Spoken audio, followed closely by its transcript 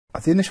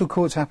The initial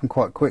chords happen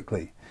quite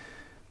quickly,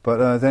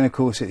 but then of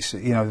course it's,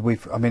 you know,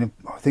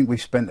 I think we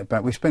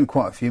spent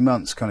quite a few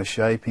months kind of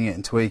shaping it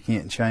and tweaking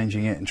it and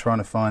changing it and trying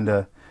to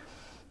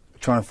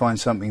find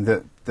something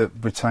that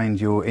retained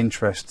your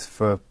interest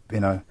for, you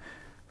know,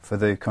 for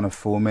the kind of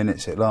 4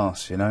 minutes it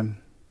lasts, you know.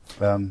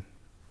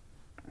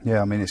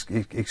 Yeah, I mean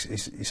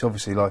it's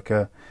obviously like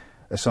a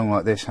song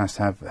like this has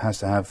to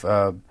have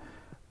a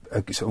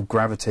sort of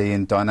gravity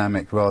and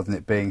dynamic rather than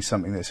it being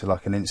something that's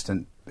like an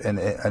instant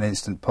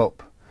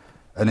pop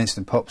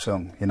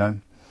song, you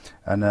know,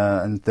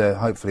 and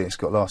hopefully it's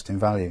got lasting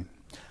value.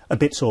 A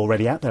bit's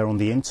already out there on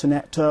the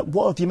internet.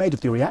 What have you made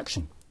of the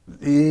reaction?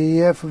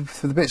 Yeah,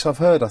 for the bits I've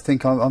heard, I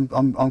think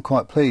I'm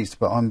quite pleased,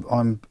 but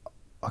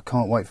I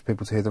can't wait for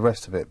people to hear the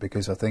rest of it,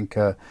 because I think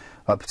like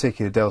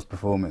particularly Adele's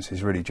performance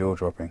is really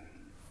jaw-dropping.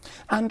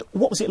 And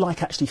what was it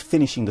like actually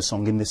finishing the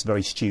song in this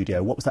very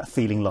studio? What was that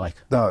feeling like?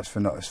 No, it's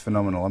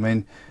phenomenal. I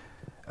mean,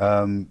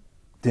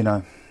 you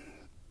know,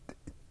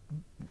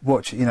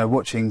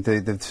 watching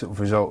the sort of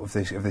result of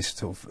this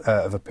sort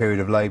of a period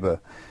of labour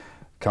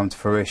come to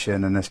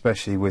fruition, and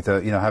especially with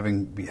you know,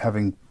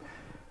 having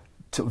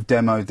sort of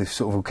demoed the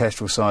sort of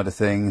orchestral side of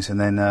things,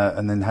 and then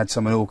had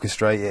someone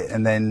orchestrate it,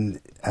 and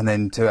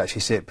then to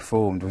actually see it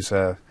performed was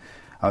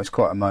it's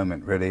quite a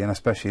moment, really, and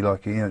especially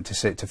like, you know,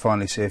 to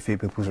finally see a few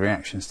people's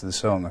reactions to the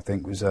song, I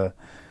think was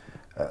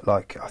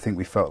like, I think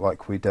we felt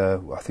like we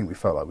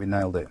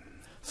nailed it.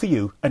 For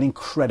you, an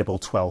incredible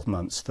 12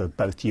 months for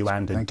both you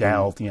and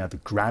Adele. You know, the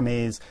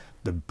Grammys,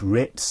 the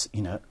Brits,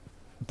 you know,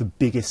 the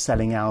biggest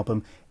selling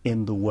album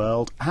in the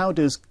world. How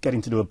does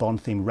getting to do a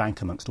Bond theme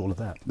rank amongst all of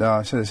that? No,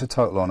 it's a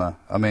total honour.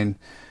 I mean,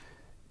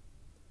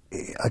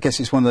 I guess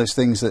it's one of those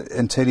things that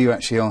until you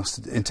actually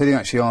ask to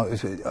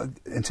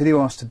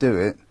do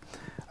it,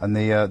 and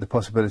the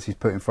possibilities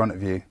put in front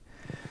of you,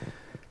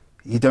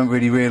 you don't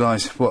really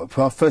realise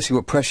firstly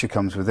what pressure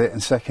comes with it,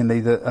 and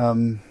secondly that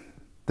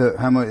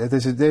how much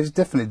there's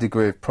definitely a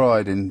degree of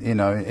pride in, you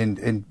know,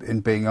 in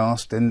being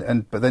asked,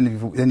 but then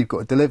you've got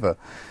to deliver,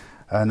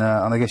 and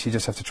I guess you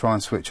just have to try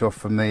and switch off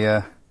from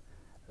the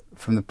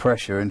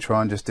pressure and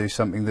try and just do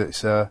something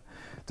that's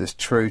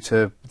true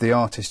to the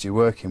artist you're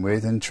working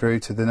with and true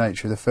to the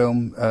nature of the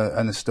film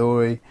and the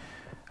story.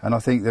 And I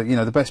think that, you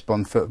know, the best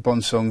Bond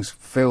songs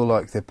feel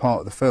like they're part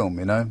of the film.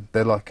 You know,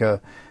 they're like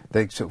they're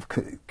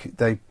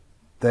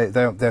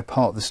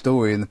part of the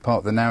story and part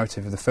of the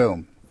narrative of the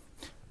film.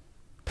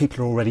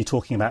 People are already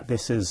talking about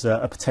this as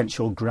a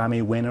potential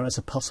Grammy winner, as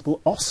a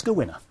possible Oscar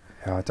winner.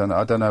 Yeah, I don't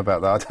know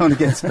about that. I don't want to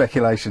get into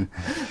speculation.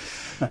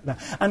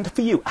 And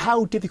for you,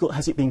 how difficult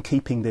has it been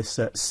keeping this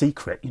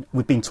secret? You know,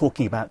 we've been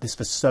talking about this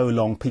for so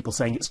long. People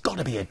saying it's got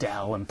to be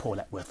Adele and Paul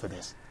Epworth for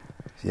this.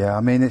 Yeah, I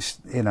mean, it's,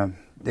 you know,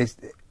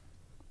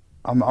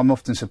 I'm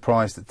often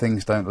surprised that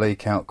things don't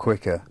leak out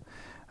quicker,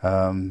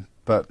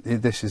 but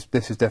this has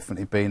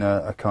definitely been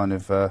a kind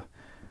of a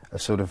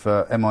sort of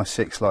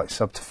MI6 like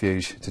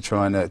subterfuge to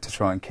try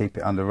and keep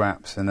it under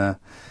wraps, and I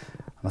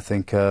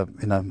think you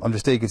know, I'm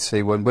just eager to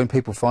see when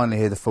people finally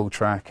hear the full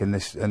track and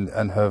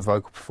her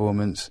vocal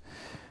performance,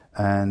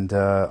 and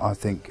I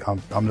think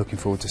I'm looking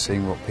forward to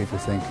seeing what people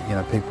think, you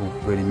know, people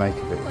really make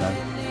of it, you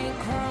know.